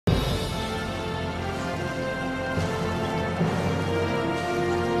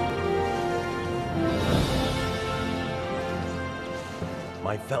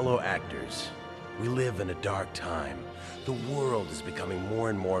My fellow actors, we live in a dark time. The world is becoming more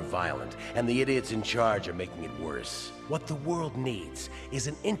and more violent, and the idiots in charge are making it worse. What the world needs is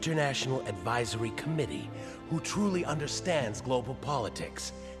an international advisory committee who truly understands global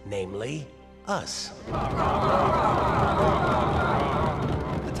politics, namely, us. The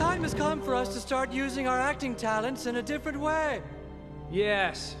time has come for us to start using our acting talents in a different way.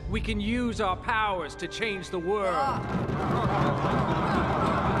 Yes, we can use our powers to change the world.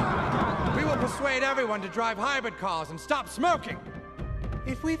 We will persuade everyone to drive hybrid cars and stop smoking.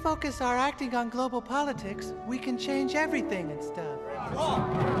 If we focus our acting on global politics, we can change everything and stuff.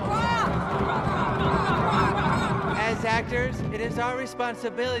 As actors, it is our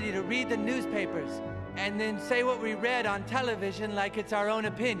responsibility to read the newspapers and then say what we read on television like it's our own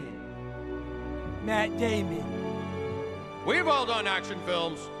opinion. Matt Damon. We've all done action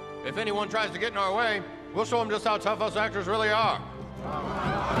films. If anyone tries to get in our way, we'll show them just how tough us actors really are.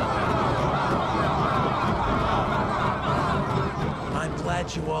 I'm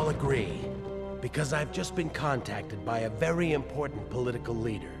glad you all agree, because I've just been contacted by a very important political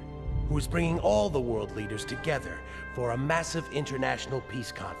leader who is bringing all the world leaders together for a massive international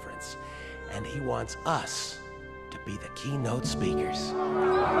peace conference, and he wants us to be the keynote speakers.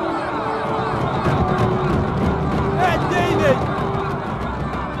 David!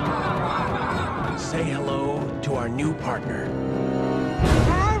 Say hello to our new partner.